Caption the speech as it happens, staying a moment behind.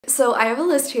So I have a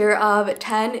list here of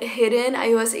 10 hidden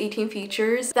iOS 18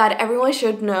 features that everyone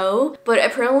should know, but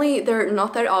apparently they're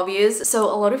not that obvious, so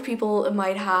a lot of people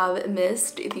might have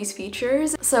missed these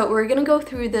features. So we're gonna go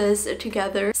through this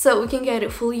together so we can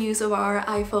get full use of our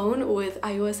iPhone with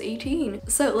iOS 18.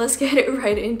 So let's get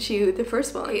right into the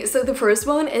first one. Okay, so the first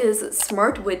one is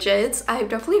smart widgets. I've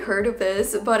definitely heard of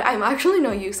this, but I'm actually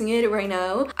not using it right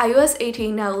now. iOS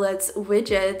 18 now lets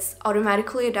widgets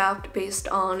automatically adapt based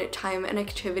on time and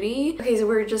activity. Okay, so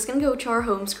we're just gonna go to our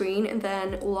home screen and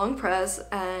then long press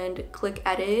and click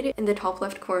edit in the top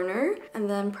left corner and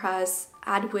then press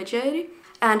add widget.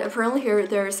 And apparently here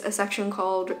there's a section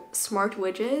called smart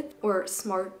widget or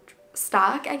smart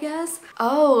stack, I guess.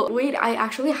 Oh wait, I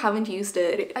actually haven't used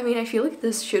it. I mean, I feel like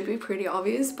this should be pretty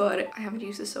obvious, but I haven't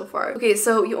used it so far. Okay,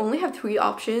 so you only have 3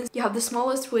 options. You have the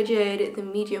smallest widget, the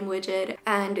medium widget,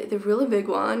 and the really big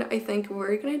one. I think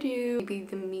we're gonna do maybe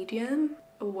the medium.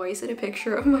 Why is it a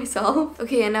picture of myself?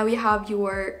 Okay, and now we have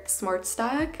your smart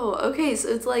stack. Oh, okay, so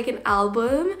it's like an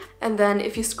album, and then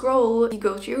if you scroll, you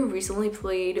go to your recently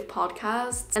played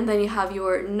podcasts, and then you have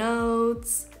your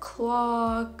notes,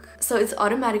 clock. So it's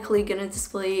automatically gonna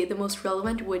display the most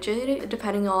relevant widget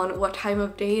depending on what time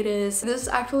of day it is. This is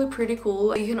actually pretty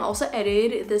cool. You can also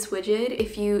edit this widget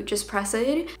if you just press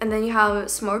it, and then you have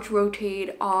smart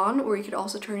rotate on, or you could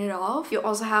also turn it off. You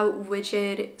also have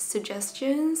widget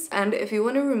suggestions, and if you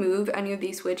want to remove any of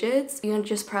these widgets, you can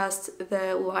just press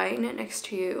the line next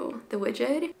to the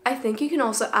widget. I think you can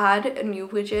also add a new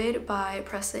widget by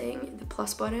pressing the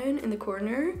plus button in the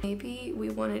corner. Maybe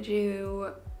we want to do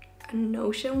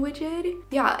Notion widget.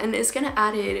 Yeah, and it's gonna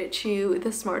add it to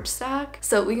the smart stack,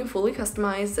 so we can fully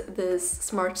customize this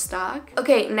smart stack.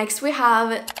 Okay, next we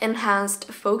have enhanced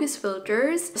focus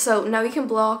filters. So now you can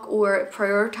block or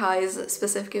prioritize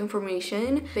specific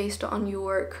information based on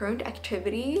your current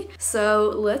activity.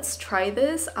 So let's try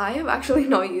this. I have actually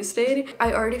not used it.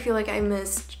 I already feel like I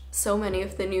missed so many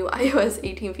of the new iOS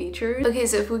 18 features. Okay,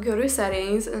 so if we go to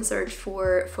settings and search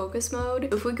for focus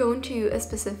mode, if we go into a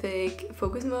specific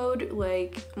focus mode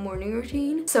like morning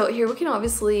routine, so here we can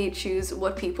obviously choose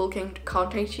what people can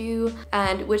contact you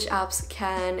and which apps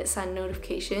can send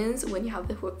notifications when you have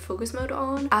the focus mode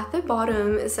on. At the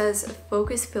bottom it says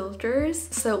focus filters,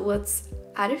 so let's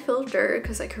add a filter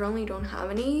because I currently don't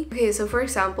have any. Okay, so for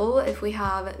example, if we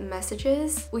have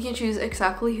messages, we can choose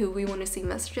exactly who we want to see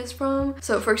messages from.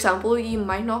 So for example, you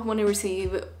might not want to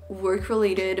receive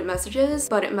work-related messages,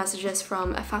 but messages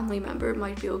from a family member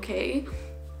might be okay.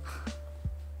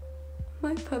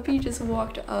 My puppy just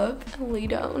walked up and lay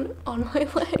down on my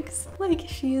legs. Like,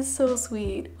 she is so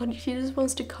sweet. She just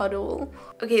wants to cuddle.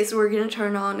 Okay, so we're gonna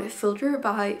turn on filter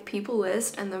by people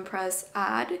list and then press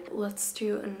add. Let's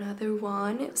do another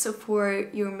one. So for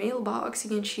your mailbox,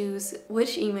 you can choose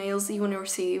which emails you want to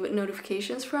receive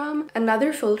notifications from.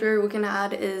 Another filter we can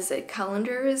add is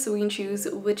calendars. So we can choose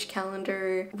which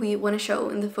calendar we want to show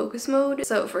in the focus mode.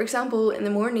 So for example, in the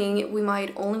morning, we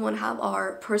might only want to have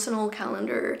our personal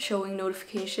calendar showing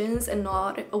notifications and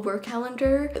not a work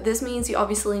calendar. This means you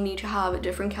obviously need to have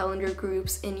different calendar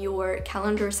groups in your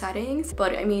calendar settings,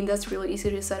 but I mean, that's really easy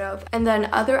to set up. And then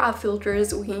other app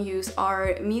filters we can use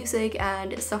are music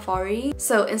and Safari.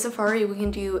 So in Safari, we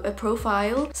can do a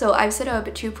profile. So I've set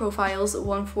up 2 profiles,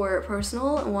 one for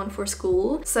personal and one for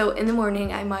school. So in the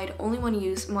morning, I might only want to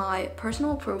use my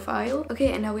personal profile.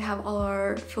 Okay, and now we have all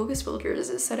our focus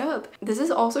filters set up. This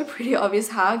is also a pretty obvious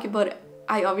hack, but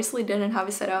I obviously didn't have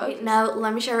it set up. Okay, now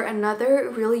let me share another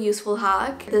really useful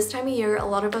hack. This time of year, a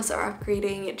lot of us are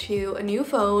upgrading to a new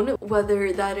phone,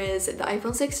 whether that is the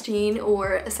iPhone 16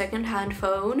 or a second-hand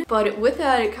phone. But with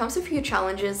that, it comes a few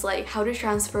challenges like how to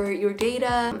transfer your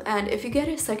data. And if you get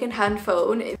a second-hand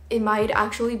phone, it might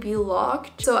actually be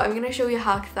locked. So I'm gonna show you a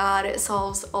hack that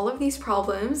solves all of these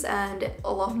problems and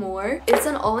a lot more. It's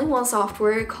an all-in-one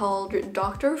software called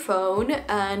Dr. Phone,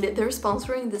 and they're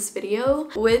sponsoring this video.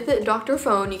 With Dr.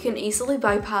 Phone, you can easily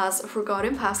bypass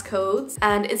forgotten passcodes,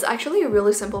 and it's actually a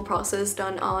really simple process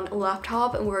done on a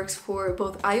laptop and works for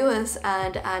both iOS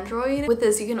and Android. With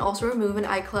this, you can also remove an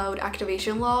iCloud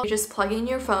activation lock. You just plug in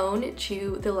your phone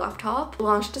to the laptop,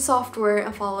 launch the software,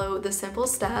 and follow the simple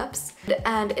steps.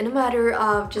 And in a matter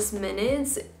of just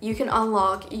minutes, you can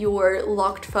unlock your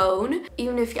locked phone,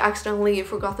 even if you accidentally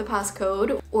forgot the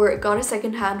passcode or got a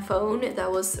second-hand phone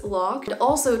that was locked. And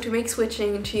also, to make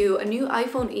switching to a new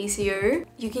iPhone easier,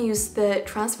 you can use the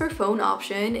transfer phone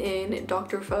option in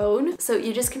Dr. Phone. So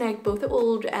you just connect both the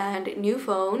old and new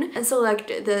phone and select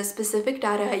the specific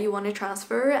data you want to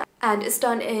transfer. and it's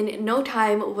done in no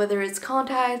time, whether it's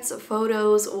contacts,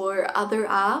 photos, or other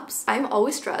apps. I'm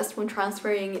always stressed when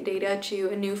transferring data to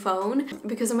a new phone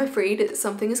because I'm afraid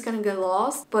something is gonna get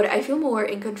lost, but I feel more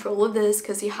in control of this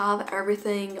because you have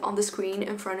everything on the screen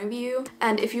in front of you.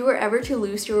 And if you were ever to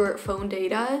lose your phone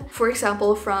data, for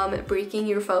example from breaking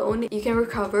your phone, you can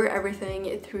recover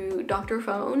everything through Dr.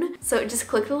 Phone. So just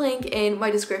click the link in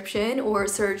my description or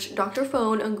search Dr.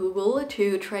 Phone on Google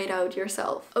to try it out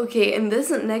yourself. Okay, and this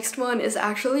next one is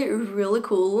actually really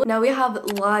cool. Now we have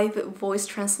live voice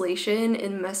translation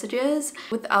in messages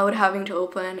without having to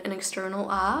open an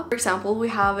external app. For example, we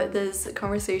have this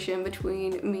conversation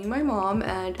between me and my mom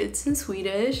and it's in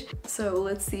Swedish. So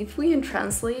let's see if we can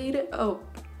translate. Oh,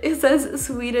 it says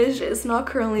Swedish is not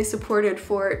currently supported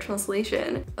for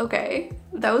translation. Okay,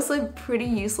 that was a pretty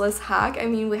useless hack. I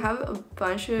mean, we have a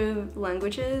bunch of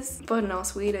languages, but not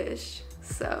Swedish.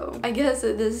 So I guess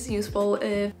this is useful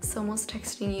if someone's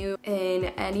texting you in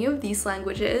any of these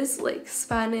languages like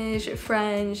Spanish,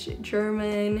 French,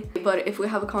 German. But if we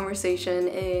have a conversation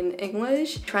in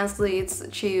English, it translates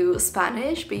to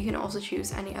Spanish, but you can also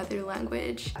choose any other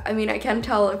language. I mean, I can't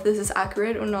tell if this is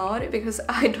accurate or not because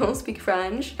I don't speak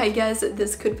French. I guess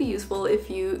this could be useful if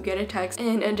you get a text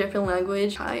in a different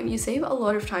language. You save a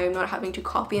lot of time not having to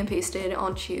copy and paste it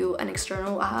onto an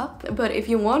external app. But if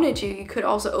you wanted to, you could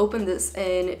also open this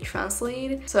in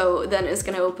Translate. So then it's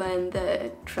gonna open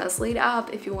the Translate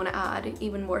app if you want to add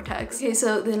even more text. Okay,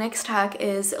 so the next hack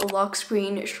is lock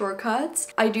screen shortcuts.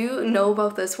 I do know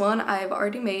about this one. I've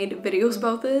already made videos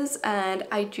about this and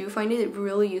I do find it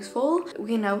really useful.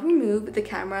 We can now remove the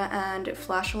camera and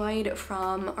flashlight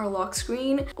from our lock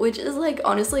screen, which is like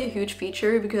honestly a huge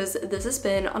feature because this has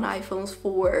been on iPhones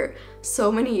for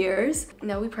so many years.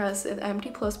 Now we press the empty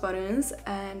plus buttons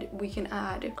and we can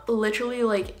add literally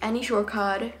like any shortcut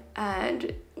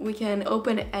and we can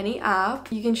open any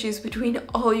app. You can choose between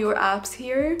all your apps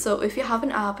here. So if you have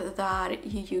an app that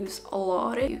you use a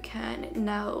lot, you can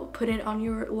now put it on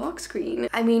your lock screen.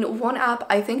 I mean, one app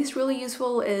I think is really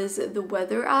useful is the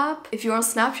weather app. If you're on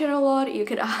Snapchat a lot, you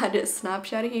could add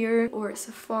Snapchat here or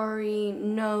Safari,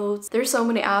 Notes. There's so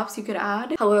many apps you could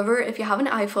add. However, if you have an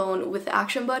iPhone with the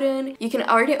action button, you can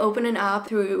already open an app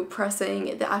through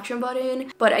pressing the action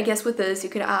button. But I guess with this,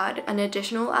 you could add an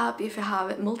additional app if you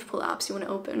have multiple apps you want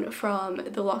to open from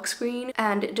the lock screen.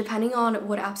 And depending on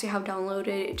what apps you have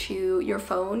downloaded to your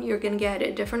phone, you're gonna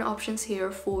get different options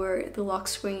here for the lock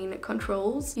screen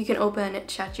controls. You can open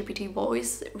ChatGPT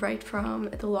voice right from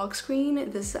the lock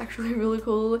screen. This is actually really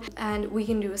cool. And we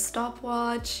can do a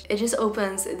stopwatch. It just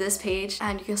opens this page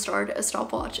and you can start a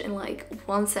stopwatch in like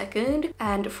 1 second.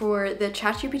 And for the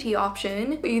ChatGPT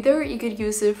option, either you could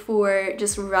use it for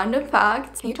just random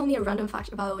facts. Can you tell me a random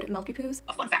fact about Maltipoos?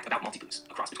 A fun fact about Maltipoos,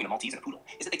 a cross between a Maltese and a poodle,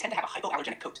 is that they tend to have a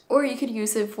hypoallergenic coat. Or you could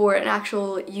use it for an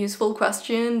actual useful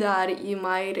question that you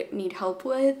might need help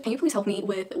with. Can you please help me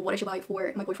with what I should buy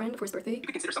for my boyfriend for his birthday? You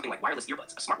could consider something like wireless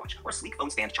earbuds, a smartwatch, or a sleek phone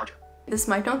stand charger. This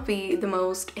might not be the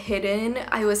most hidden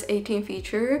iOS 18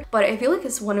 feature, but I feel like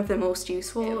it's one of the most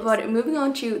useful. But moving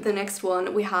on to the next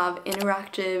one, we have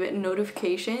interactive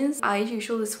notifications. I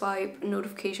usually swipe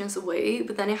notifications away,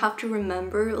 but then I have to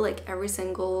remember like every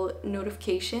single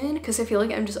notification because I feel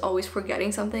like I'm just always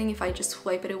forgetting something if I just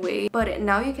swipe it away. But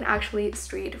now you can actually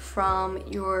straight from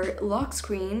your lock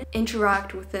screen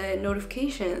interact with the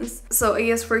notifications. So I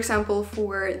guess for example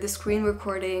for the screen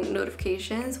recording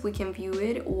notifications, we can view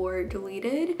it or delete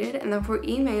it. And then for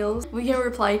emails, we can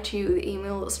reply to the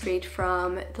email straight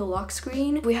from the lock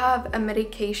screen. We have a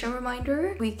medication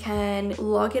reminder. We can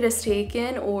log it as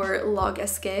taken or log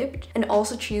as skipped, and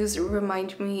also choose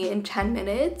remind me in 10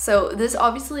 minutes. So this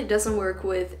obviously doesn't work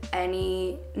with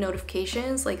any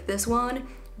notifications like this one.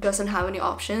 Doesn't have any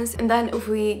options. And then if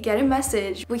we get a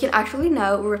message, we can actually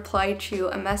now reply to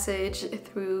a message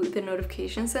through the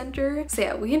notification center. So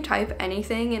yeah, we can type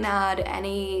anything and add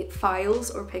any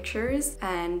files or pictures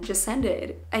and just send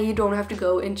it. And you don't have to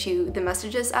go into the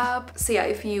messages app. So yeah,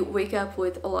 if you wake up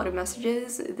with a lot of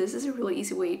messages, this is a really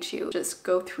easy way to just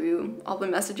go through all the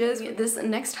messages. This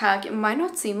next hack might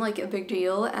not seem like a big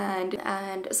deal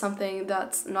and something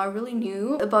that's not really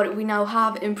new, but we now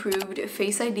have improved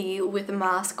Face ID with a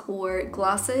mask or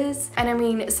glasses. And I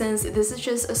mean, since this is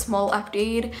just a small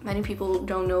update, many people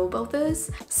don't know about this.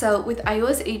 So with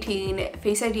iOS 18,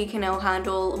 Face ID can now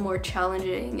handle more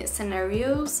challenging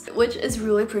scenarios, which is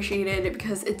really appreciated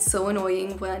because it's so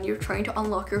annoying when you're trying to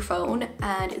unlock your phone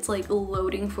and it's like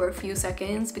loading for a few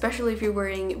seconds, especially if you're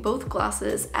wearing both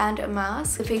glasses and a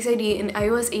mask. The Face ID in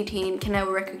iOS 18 can now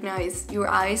recognize your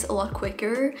eyes a lot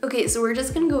quicker. Okay, so we're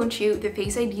just gonna go into the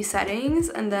Face ID settings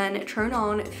and then turn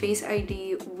on Face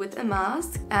ID with a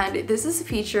mask, and this is a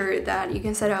feature that you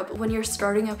can set up when you're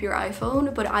starting up your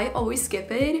iPhone, but I always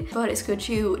skip it, but it's good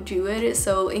to do it.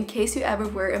 So in case you ever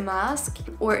wear a mask,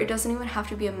 or it doesn't even have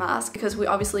to be a mask because we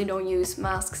obviously don't use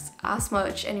masks as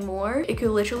much anymore, it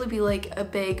could literally be like a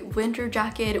big winter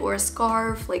jacket or a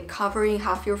scarf like covering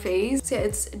half your face. So yeah,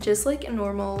 it's just like a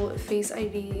normal Face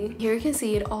ID. Here you can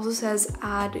see it also says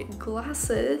add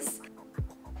glasses.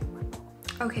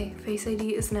 Okay, Face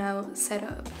ID is now set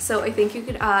up. So I think you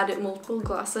could add multiple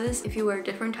glasses if you wear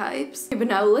different types. Okay, but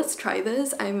now let's try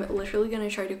this. I'm literally gonna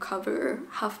try to cover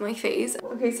half my face.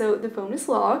 Okay, so the phone is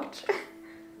locked.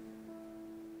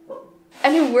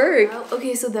 And it worked!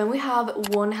 Okay, so then we have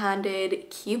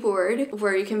one-handed keyboard,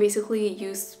 where you can basically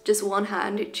use just one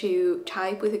hand to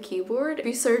type with a keyboard. If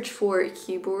you search for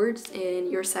keyboards in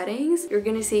your settings, you're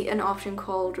gonna see an option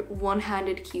called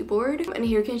one-handed keyboard. And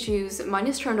here you can choose, mine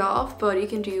is turned off, but you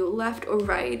can do left or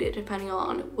right depending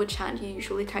on which hand you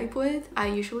usually type with. I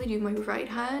usually do my right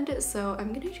hand, so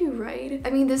I'm gonna do right.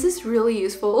 I mean, this is really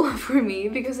useful for me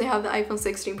because I have the iPhone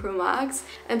 16 Pro Max,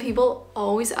 and people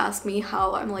always ask me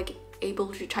how I'm like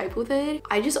able to type with it.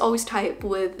 I just always type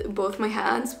with both my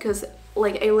hands because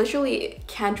like I literally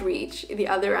can't reach the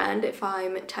other end if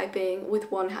I'm typing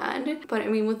with one hand. But I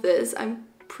mean, with this, I'm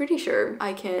pretty sure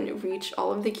I can reach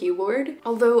all of the keyboard.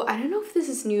 Although I don't know if this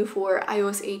is new for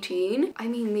iOS 18. I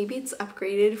mean, maybe it's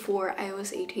upgraded for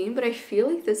iOS 18, but I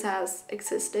feel like this has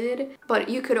existed. But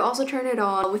you could also turn it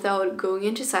on without going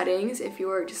into settings if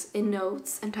you're just in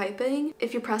notes and typing.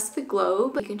 If you press the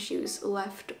globe, you can choose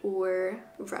left or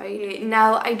right.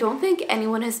 Now, I don't think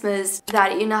anyone has missed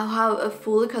that you now have a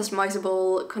fully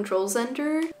customizable control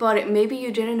center, but maybe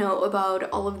you didn't know about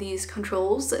all of these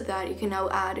controls that you can now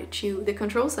add to the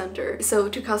control center. So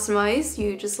to customize,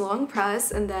 you just long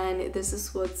press and then this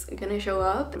is what's gonna show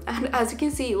up. And as you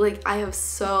can see, like I have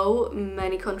so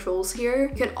many controls here.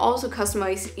 You can also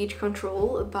customize each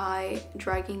control by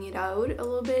dragging it out a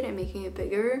little bit and making it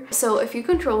bigger. So a few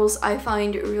controls I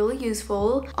find really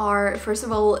useful are, first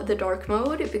of all, the dark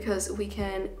mode, because we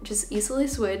can just easily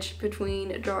switch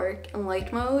between dark and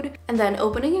light mode. And then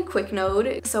opening a quick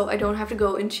note, so I don't have to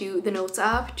go into the Notes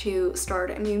app to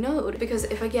start a new note, because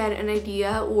if I get an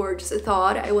idea or just a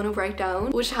thought I want to write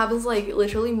down, which happens like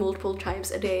literally multiple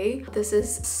times a day, this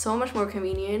is so much more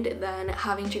convenient than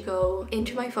having to go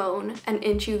into my phone and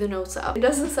into the Notes app. It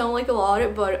doesn't sound like a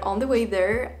lot, but on the way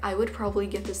there I would probably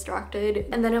get distracted.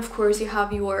 And then of course you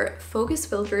have your focus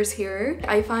filters here.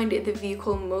 I find the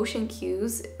vehicle motion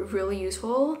cues really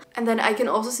useful, and then I can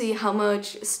also see how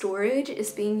much storage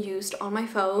is being used on my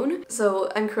phone. So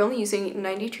I'm currently using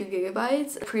 92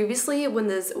 gigabytes. Previously, when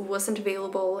this wasn't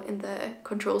available in the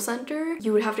control center,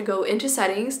 you would have to go into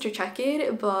settings to check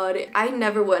it, but I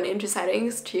never went into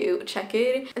settings to check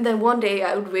it. And then one day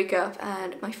I would wake up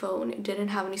and my phone didn't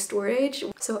have any storage.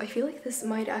 So I feel like this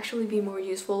might actually be more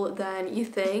useful than you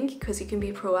think, because you can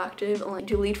be proactive and like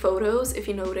delete photos if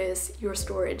you notice your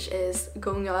storage is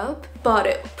going up.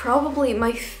 But probably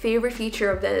my favorite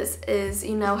feature of this is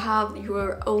you now have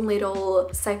your own little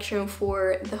section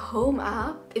for the Home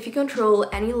app. If you control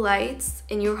any lights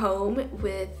in your home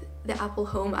with the Apple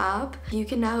Home app, you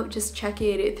can now just check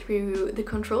it through the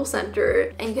control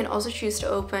center, and you can also choose to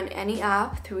open any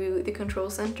app through the control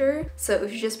center. So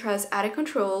if you just press add a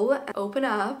control, open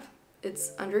app,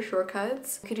 it's under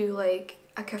shortcuts. You could do like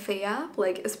a cafe app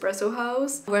like Espresso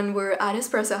House. When we're at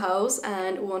Espresso House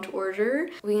and want to order,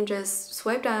 we can just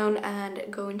swipe down and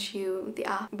go into the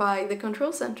app by the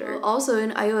control center. Also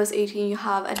in iOS 18 you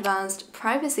have advanced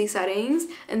privacy settings,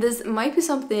 and this might be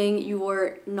something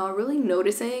you're not really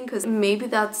noticing because maybe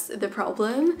that's the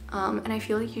problem, and I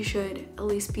feel like you should at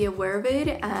least be aware of it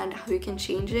and how you can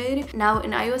change it. Now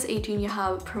in iOS 18 you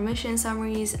have permission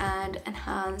summaries and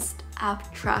enhanced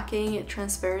app tracking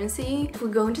transparency. If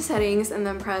we go into settings and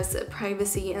then press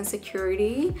privacy and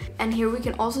security, and here we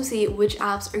can also see which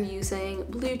apps are using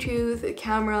Bluetooth,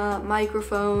 camera,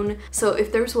 microphone. So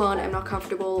if there's one I'm not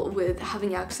comfortable with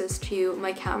having access to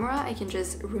my camera, I can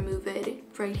just remove it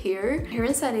right here. Here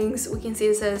in settings we can see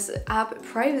it says app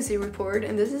privacy report,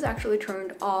 and this is actually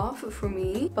turned off for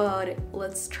me, but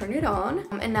let's turn it on.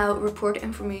 And now report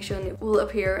information will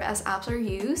appear as apps are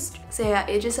used. So yeah,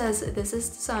 it just says this is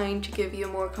designed to give you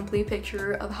a more complete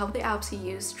picture of how the apps you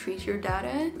use treat your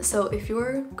data. So if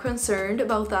you're concerned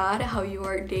about that, how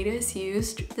your data is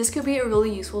used, this could be a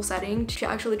really useful setting to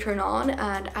actually turn on,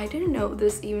 and I didn't know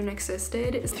this even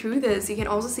existed. Through this you can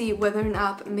also see whether an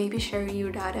app may be sharing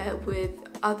your data with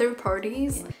other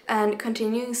parties. And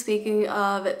continuing speaking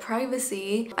of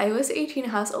privacy, iOS 18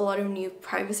 has a lot of new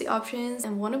privacy options,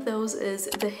 and one of those is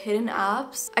the hidden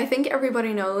apps. I think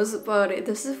everybody knows, but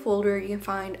this is a folder you can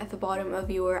find at the bottom of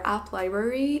your app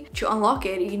library. To unlock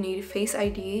it, you need Face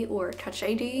ID or Touch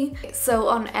ID. So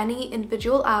on any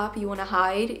individual app you want to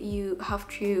hide, you have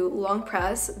to long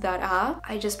press that app.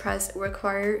 I just press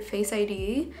require Face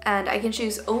ID, and I can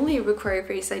choose only require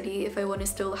Face ID if I want to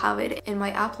still have it in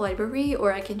my app library,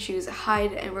 or I can choose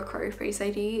hide and require Face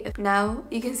ID. Now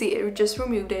you can see it just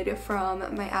removed it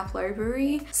from my app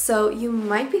library. So you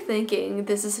might be thinking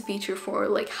this is a feature for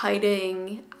like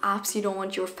hiding apps you don't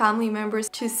want your family members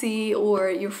to see, or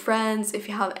your friends if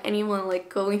you have anyone like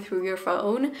going through your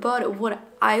phone. But what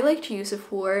I like to use it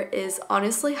for is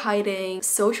honestly hiding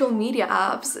social media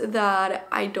apps that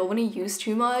I don't want to use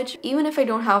too much. Even if I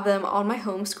don't have them on my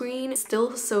home screen, it's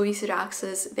still so easy to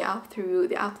access the app through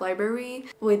the app library,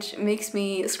 which makes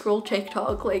me scroll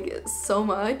TikTok like so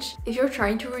much. If you're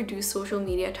trying to reduce social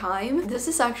media time, this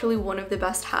is actually one of the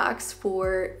best hacks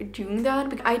for doing that.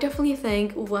 Because I definitely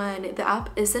think when the app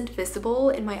isn't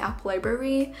visible in my app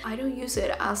library, I don't use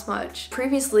it as much.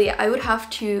 Previously, I would have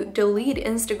to delete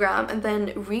Instagram and then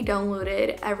re-download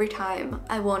it every time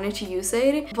I wanted to use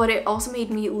it, but it also made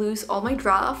me lose all my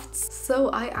drafts. So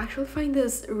I actually find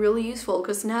this really useful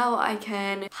because now I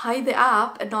can hide the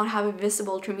app and not have it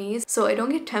visible to me, so I don't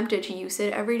get tempted to use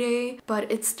it every day,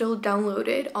 but it's still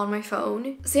downloaded on my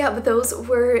phone. So yeah, but those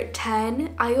were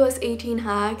 10 iOS 18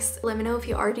 hacks. Let me know if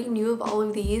you already knew of all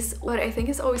of these, but I think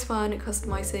it's always fun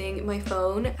customizing my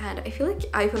phone, and I feel like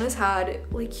iPhone has had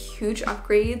like huge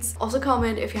upgrades. Also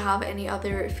comment if you have any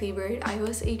other favorite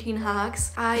iOS 18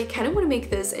 hacks. I kind of want to make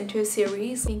this into a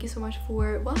series. Thank you so much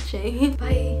for watching.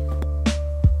 Bye!